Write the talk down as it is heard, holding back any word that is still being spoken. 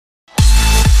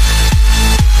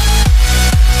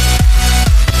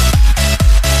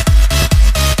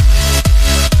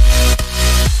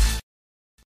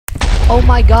Oh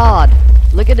my god,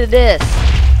 look at this.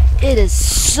 It is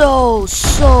so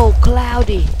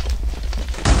cloudy.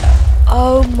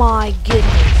 Oh my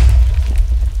goodness.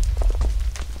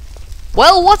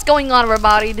 Well, what's going on,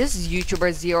 everybody? This is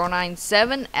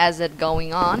YouTuber097 as it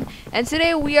going on, and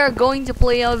today we are going to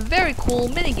play a very cool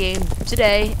minigame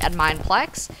today at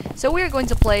Mineplex. So we are going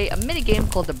to play a minigame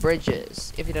called the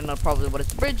Bridges. If you don't know probably what is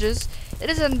the Bridges, it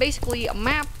is basically a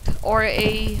map or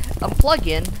a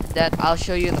plugin that I'll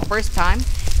show you the first time.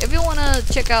 If you want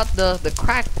to check out the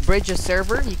cracked Bridges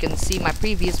server, you can see my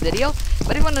previous video.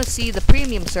 But if you want to see the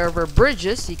premium server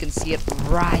Bridges, you can see it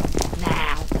right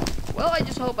now. Well, I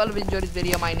just hope I'll enjoy this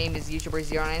video. My name is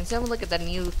YouTuber097. Look at that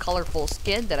new colorful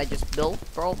skin that I just built.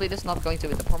 Probably this is not going to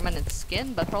be the permanent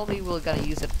skin, but probably we're gonna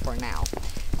use it for now.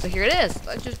 So here it is.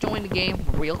 Let's just join the game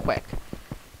real quick.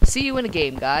 See you in the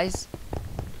game, guys.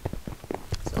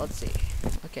 So let's see.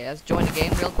 Okay, let's join the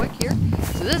game real quick here.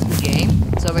 So this is the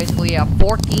game. So basically a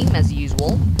 4 team as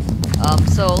usual.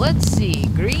 So let's see.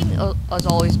 Green is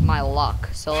always my luck.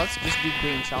 So let's just do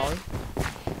green, shall we?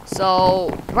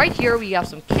 So right here we have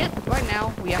some kit. Right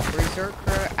now we have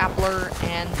Berserker, Appler,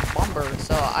 and Bomber.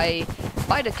 So I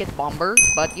buy the kit Bomber,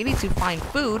 but you need to find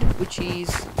food, which is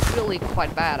really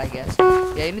quite bad, I guess.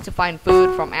 Yeah, you need to find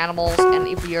food from animals, and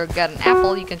if you get an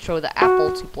apple, you can throw the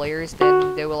apple to players.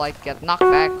 Then they will like get knocked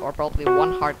back or probably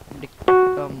 1 heart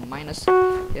minus.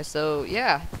 Yeah, so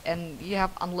yeah, and you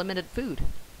have unlimited food.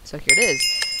 So here it is.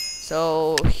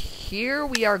 So here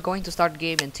we are going to start the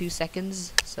game in 2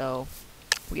 seconds. So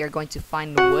we are going to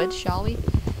find the wood, shall we?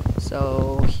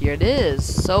 So here it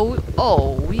is. So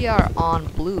oh, we are on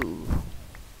blue.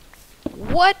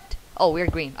 What? Oh, we're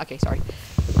green. Okay, sorry.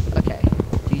 Okay,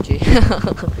 GG.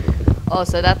 Oh,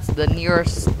 so that's the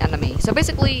nearest enemy. So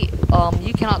basically,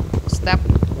 you cannot step.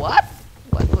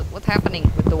 What's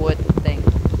happening with the wood thing?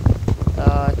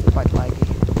 It's quite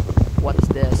laggy. What is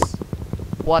this?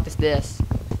 What is this?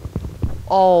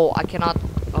 Oh, I cannot.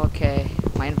 Okay,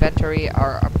 my inventory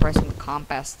are pressing the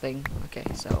compass thing. Okay,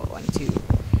 so I need to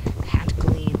hand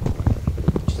clean.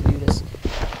 Just do this.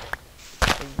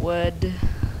 Wood.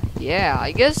 Yeah,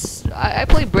 I guess I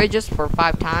played Bridges for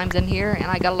 5 times in here, and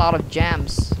I got a lot of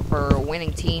gems for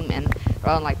winning team and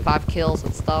around like 5 kills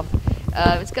and stuff.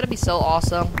 It's gonna be so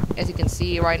awesome. As you can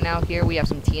see right now here, we have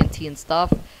some TNT and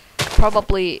stuff.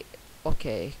 Probably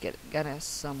okay. Get us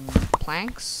some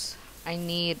planks. I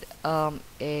need I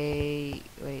need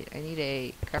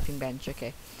a crafting bench.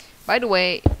 Okay. By the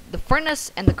way, the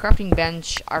furnace and the crafting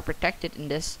bench are protected in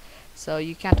this, so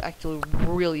you can't actually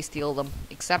really steal them,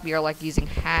 except you're like using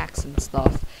hacks and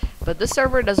stuff. But this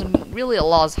server doesn't really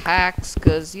allows hacks,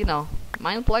 cause you know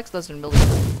Mineplex doesn't really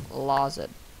allows it.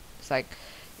 It's like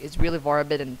it's really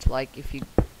forbidden. Like if you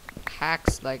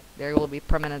hacks, like there will be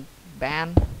permanent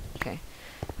ban. Okay.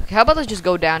 Okay, how about let's just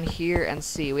go down here and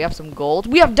see. We have some gold.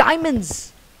 We have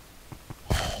diamonds!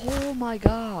 Oh my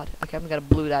god. Okay, I'm gonna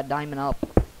blow that diamond up.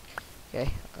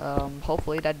 Okay,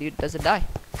 hopefully that dude doesn't die.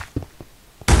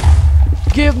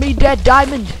 Give me that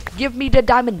diamond! Give me the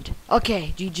diamond!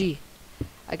 Okay, GG.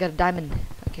 I got a diamond.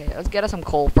 Okay, let's get us some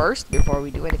coal first before we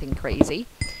do anything crazy.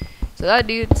 So that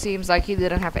dude seems like he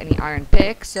didn't have any iron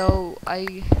pick, so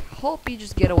I hope you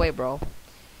just get away, bro.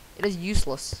 It is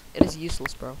useless. It is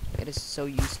useless, bro. It is so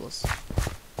useless.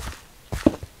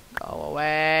 Go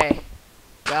away.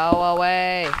 Go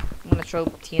away. I'm gonna throw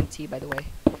TNT, by the way.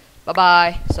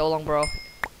 Bye-bye. So long, bro.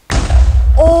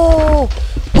 Oh!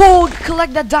 Oh,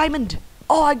 collect that diamond.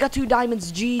 Oh, I got 2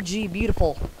 diamonds. GG.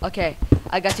 Beautiful. Okay.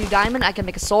 I got 2 diamonds. I can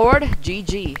make a sword.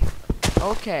 GG.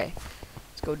 Okay.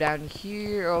 Let's go down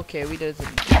here. Okay, we didn't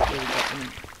really get any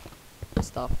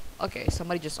stuff. Okay,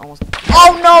 somebody just almost.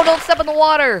 Oh no! Don't step in the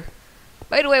water.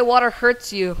 By the way, water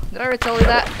hurts you. Did I ever tell you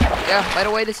that? Yeah. By the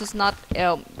way, this is not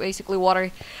basically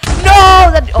water.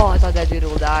 No! That. Oh, I thought that dude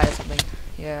will die or something.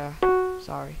 Yeah.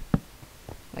 Sorry.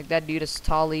 Like that dude is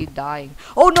totally dying.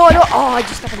 Oh no! No! Oh, I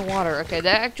just stepped in the water. Okay, they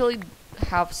actually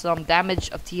have some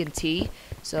damage of TNT.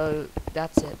 So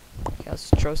that's it. Okay, let's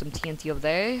throw some TNT over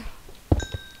there.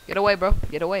 Get away, bro.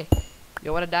 Get away. You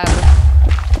don't wanna die, bro.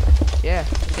 Yeah.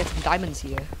 Let's get some diamonds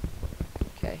here.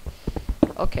 Okay.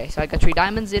 Okay, so I got 3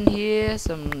 diamonds in here,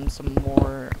 some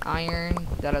more iron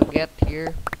that I'll get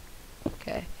here.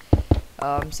 Okay.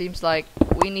 Seems like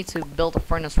we need to build a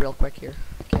furnace real quick here.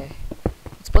 Okay.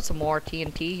 Let's put some more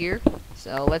TNT here.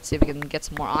 So let's see if we can get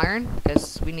some more iron,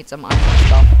 because we need some iron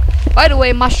stuff. By the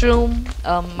way, mushroom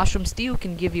stew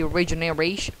can give you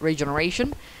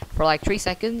regeneration for like 3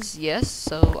 seconds. Yes,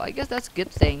 so I guess that's a good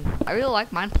thing. I really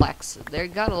like Mineplex. They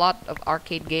got a lot of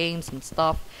arcade games and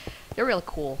stuff. They're really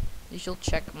cool. You should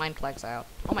check Mineplex out.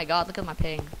 Oh my god, look at my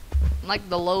ping. I'm like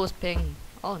the lowest ping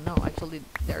Oh no, actually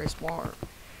there is more.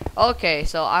 Okay,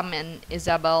 so I'm in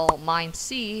Isabel Mine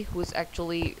C, who's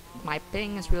actually, my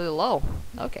ping is really low.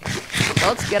 Okay, so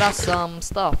let's get us some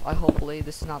stuff. Hopefully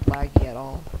this is not laggy at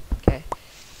all. Okay,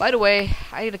 by the way,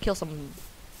 I need to kill some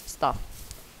stuff.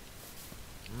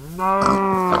 Die!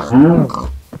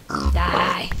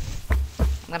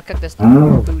 I'm gonna cook this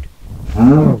food.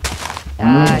 Die,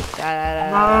 die, die,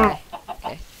 die.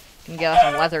 Okay, can get us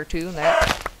some leather too in there.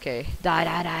 Okay, die,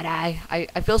 die, die, die.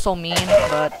 I feel so mean,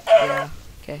 but yeah.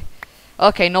 Okay.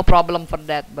 Okay, no problem for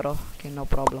that, bro. Okay, no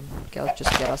problem. Okay, let's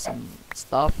just get us some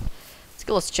stuff. Let's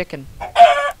kill this chicken.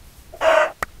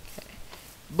 Okay.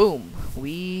 Boom.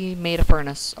 We made a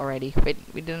furnace already. Wait,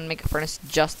 we didn't make a furnace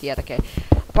just yet. Okay.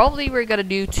 Probably we're gonna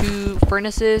do 2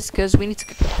 furnaces because we need to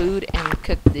cook the food and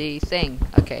cook the thing.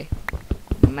 Okay.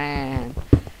 Man.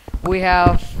 We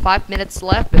have 5 minutes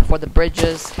left before the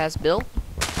bridges has built.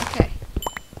 Okay.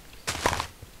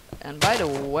 And by the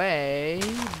way,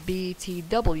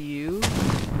 BTW,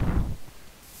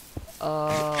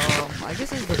 I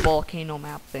guess it's the volcano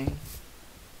map thing.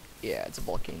 Yeah, it's a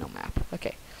volcano map.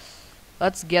 Okay,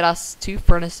 let's get us 2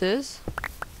 furnaces.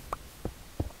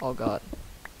 Oh god,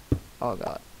 oh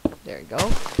god. There you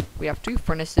go. We have 2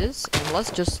 furnaces, and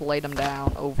let's just lay them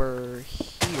down over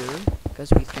here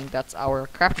because we think that's our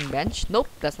crafting bench. Nope,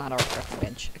 that's not our crafting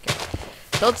bench. Okay.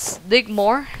 So let's dig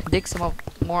some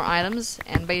more items.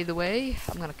 And by the way,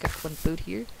 I'm gonna cook some food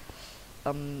here.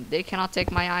 They cannot take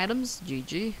my items.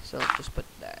 GG. So let's just put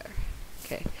there.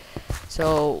 Okay.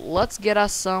 So let's get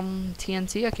us some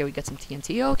TNT. Okay, we get some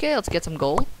TNT. Okay, let's get some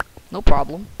gold. No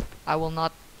problem. I will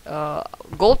not.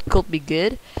 Gold could be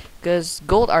good because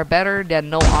gold are better than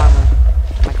no armor.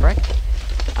 Am I correct?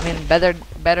 I mean better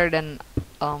than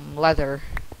leather.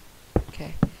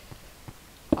 Okay.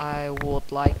 I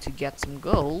would like to get some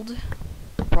gold.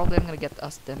 Probably I'm gonna get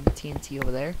us them TNT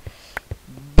over there.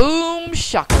 Boom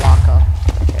shakalaka.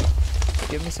 Okay.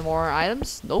 Give me some more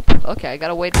items. Nope. Okay, I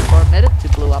gotta wait for a minute to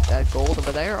blow up that gold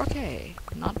over there. Okay.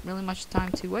 Not really much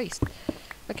time to waste.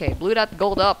 Okay, blew that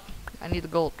gold up. I need the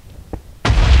gold.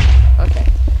 Okay.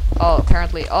 Oh,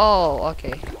 apparently. Oh,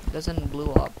 okay. Doesn't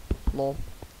blow up. Lol.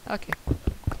 Okay.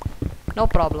 No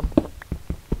problem.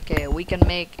 Okay, we can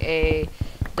make a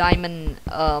diamond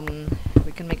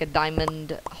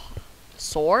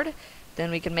sword.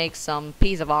 Then we can make some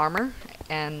piece of armor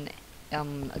and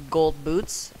gold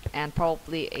boots and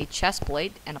probably a chest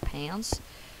plate and a pants.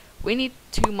 We need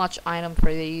too much item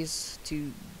for these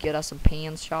to get us some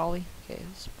pants, shall we? Okay,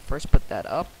 let's first put that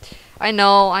up. I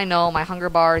know, my hunger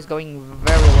bar is going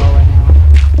very low right now.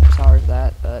 I'm sorry for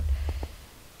that, but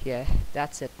yeah,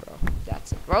 that's it, bro.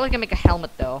 That's it. We're only gonna make a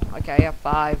helmet though. Okay, I have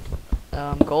 5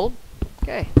 gold.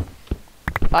 Okay,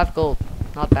 5 gold.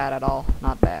 Not bad at all.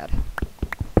 Not bad.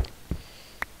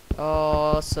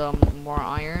 Oh, some more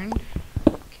iron.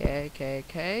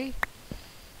 Okay.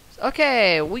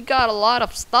 Okay, we got a lot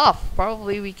of stuff.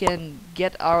 Probably we can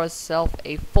get ourselves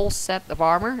a full set of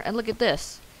armor. And look at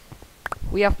this.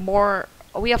 We have more.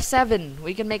 We have 7.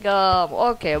 We can make a.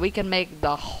 Okay, we can make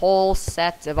the whole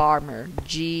set of armor.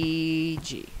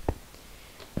 GG.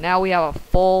 Now we have a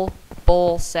full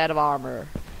set of armor.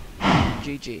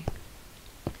 GG.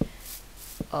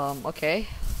 Okay.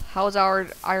 How's our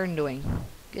iron doing?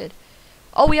 Good.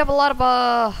 Oh, we have a lot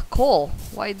of coal.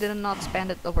 Why did I not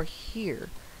spend it over here?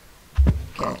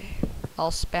 Okay.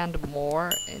 I'll spend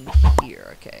more in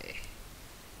here. Okay.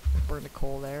 Burn the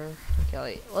coal there.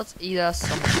 Okay, let's eat us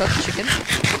some cooked chicken.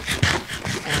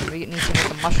 And we need to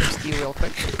make a mushroom stew real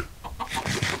quick.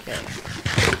 Okay.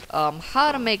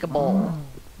 How to make a bowl?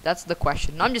 That's the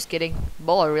question. No, I'm just kidding.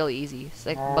 Bowl are really easy. It's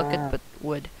like bucket but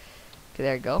wood. Okay,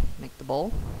 there you go. Make the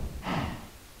bowl.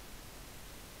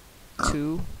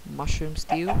 2 mushroom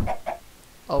stew.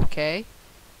 Okay.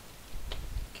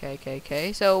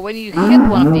 Okay. So when you hit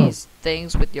one of these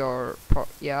things with your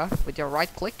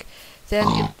right click, then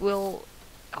it will.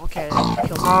 Okay, let me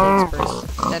kill some pigs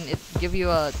first. Then it give you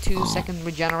a 2-second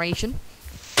regeneration,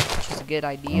 which is a good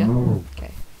idea.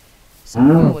 Okay. Some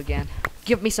glue again.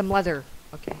 Give me some leather.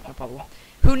 Okay, no problem.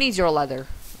 Who needs your leather?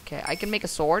 Okay, I can make a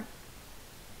sword.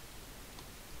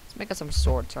 Let's make us some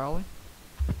swords, shall we?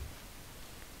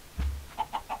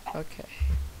 Okay,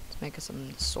 let's make us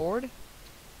some sword.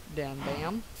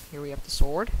 Bam. Here we have the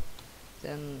sword.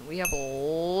 Then we have a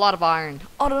lot of iron.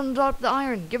 Oh, don't drop the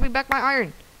iron. Give me back my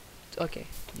iron. Okay,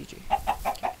 GG.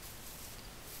 Okay.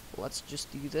 Let's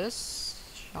just do this,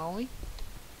 shall we?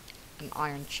 An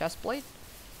iron chest plate.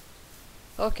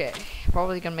 Okay,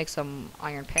 probably gonna make some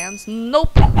iron pants.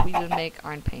 Nope, we didn't make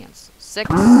iron pants.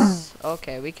 6.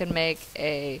 Okay, we can make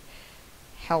a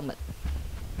helmet.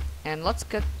 And let's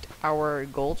get our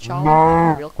gold, shall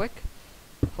we? Real quick.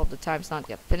 Hope the time's not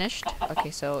yet finished.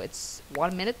 Okay, so it's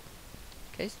 1 minute.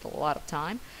 Okay, still a lot of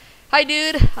time. Hi,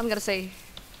 dude. I'm gonna say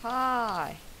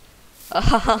hi.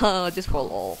 Just for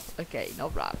lol. Okay, no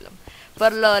problem. For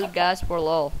lol, guys, for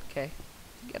lol. Okay,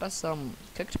 get us some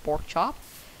cooked pork chop.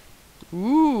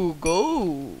 Ooh,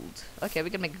 gold. Okay, we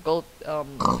can make gold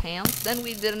pants. Then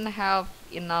we didn't have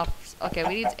enough. Okay,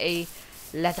 we need a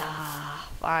leather.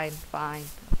 Fine, fine.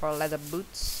 For leather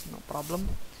boots, no problem.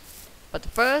 But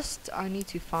first, I need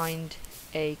to find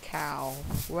a cow.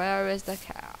 Where is the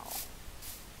cow?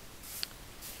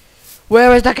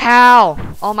 Where is the cow?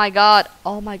 Oh my god.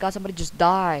 Oh my god, somebody just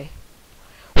died.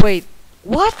 Wait,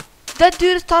 what? That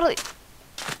dude is totally...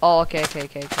 Oh, okay.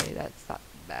 That's not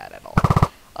bad at all.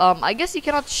 I guess you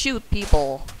cannot shoot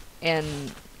people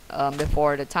in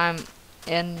before the time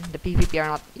in the PvP are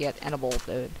not yet enabled,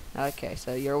 dude. Okay,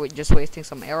 so you're just wasting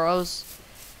some arrows.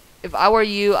 If I were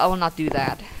you, I will not do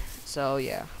that. So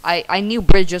yeah, I knew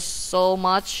bridges so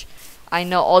much. I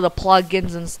know all the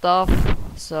plugins and stuff,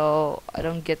 so I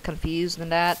don't get confused in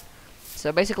that.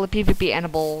 So basically, PvP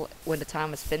enable when the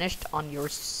time is finished on your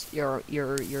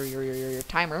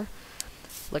timer.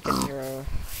 Look at your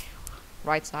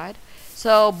right side.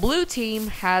 So blue team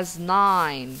has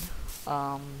 9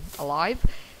 alive.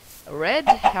 Red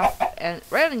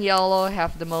and yellow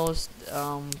have the most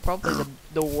probably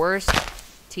the worst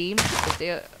team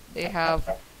because they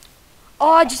have.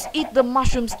 Oh, I just eat the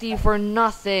mushroom stew for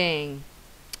nothing.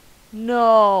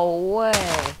 No way.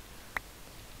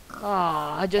 Oh,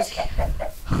 I just.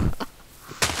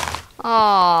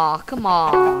 Oh, come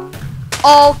on.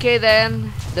 Okay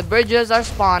then, the bridges are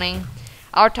spawning.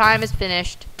 Our time is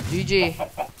finished. GG.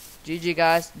 GG,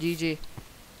 guys. GG.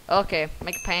 Okay,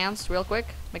 make pants real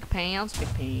quick. Make pants.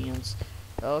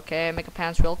 Okay, make a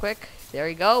pants real quick. There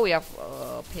you go. We have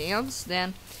pants.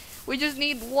 Then we just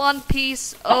need 1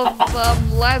 piece of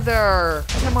leather.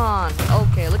 Come on.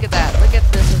 Okay, look at that. Look at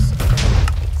this.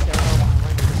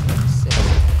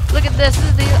 Look at this.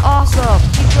 This is awesome.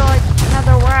 Keep like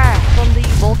another rack from the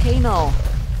volcano.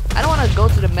 I don't want to go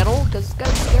to the middle because it's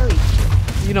kind of scary.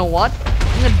 You know what?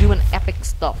 I'm gonna do an epic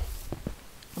stuff.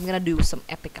 I'm gonna do some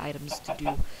epic items to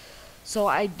do. So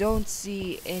I don't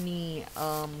see any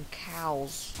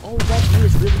cows. Oh, that dude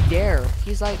is really there.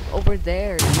 He's like over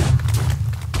there, dude.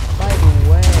 By the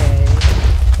way,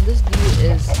 this dude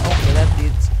is okay. That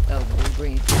dude's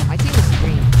green. My team is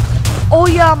green. Oh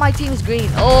yeah, my team is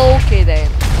green. Okay then.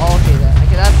 Okay,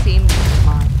 that team is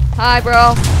mine. Hi,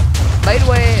 bro. By the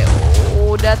way,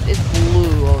 oh, that is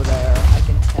blue over there. I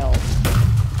can tell.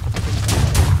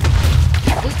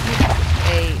 This dude is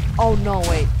a. Oh no,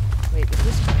 wait. Is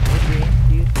this a green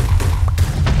dude?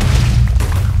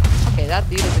 Okay, that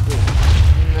dude is a green.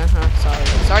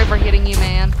 Sorry for hitting you,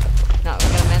 man. Not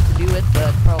gonna meant to do it,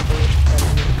 but probably.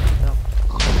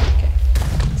 Okay,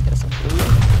 let's get some food.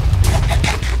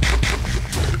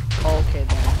 Okay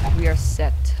then, we are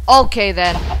set. Okay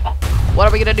then, what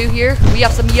are we gonna do here? We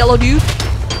have some yellow dude.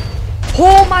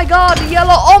 Oh my god, the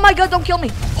yellow. Oh my god, don't kill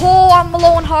me. Oh, I'm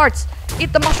low on hearts.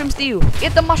 Eat the mushroom stew.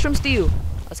 Eat the mushroom stew.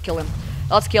 Let's kill him.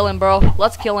 Let's kill him, bro.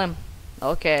 Let's kill him.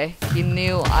 Okay, he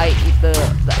knew I eat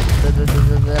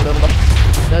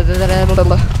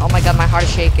Oh my god, my heart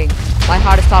is shaking. My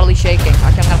heart is totally shaking. Okay,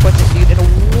 I'm gonna put this dude in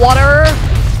the water.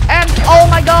 And oh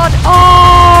my god.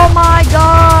 Oh my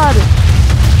god.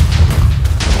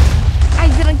 I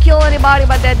didn't kill anybody,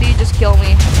 but that dude just killed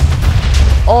me.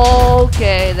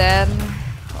 Okay then.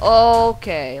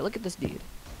 Okay, look at this dude.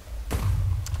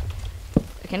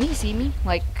 Can he see me?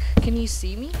 Like, can you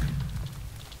see me?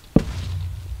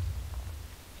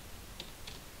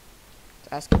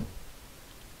 Let's ask him.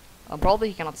 Probably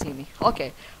he cannot see me.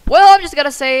 Okay. Well, I'm just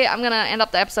gonna say I'm gonna end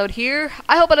up the episode here.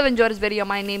 I hope you've enjoyed this video.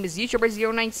 My name is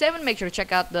YouTuber097. Make sure to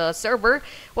check out the server.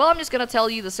 Well, I'm just gonna tell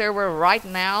you the server right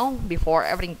now before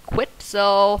everything quit.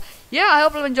 So yeah, I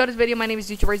hope you've enjoyed this video. My name is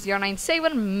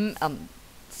YouTuber097.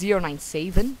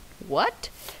 097. What?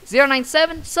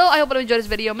 097. So I hope you enjoyed this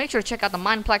video. Make sure to check out the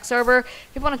mineplex server.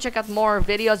 If you want to check out more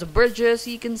videos of bridges,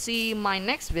 you can see my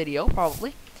next video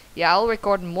probably. Yeah, I'll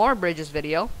record more bridges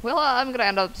video. Well, I'm gonna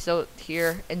end up so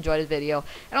here. Enjoy this video,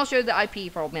 and I'll show you the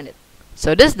IP for a minute.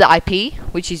 So this is the IP,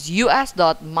 which is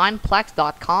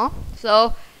us.mineplex.com.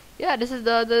 So yeah, this is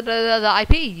the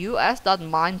IP,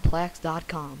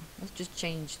 us.mineplex.com. Let's just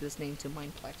change this name to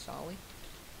mineplex, shall we?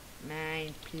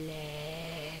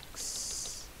 Mineplex.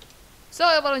 So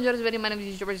I hope you enjoyed this video. My name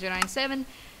is YouTuber097.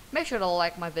 Make sure to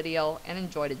like my video and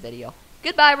enjoy this video.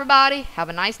 Goodbye, everybody. Have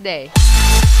a nice day.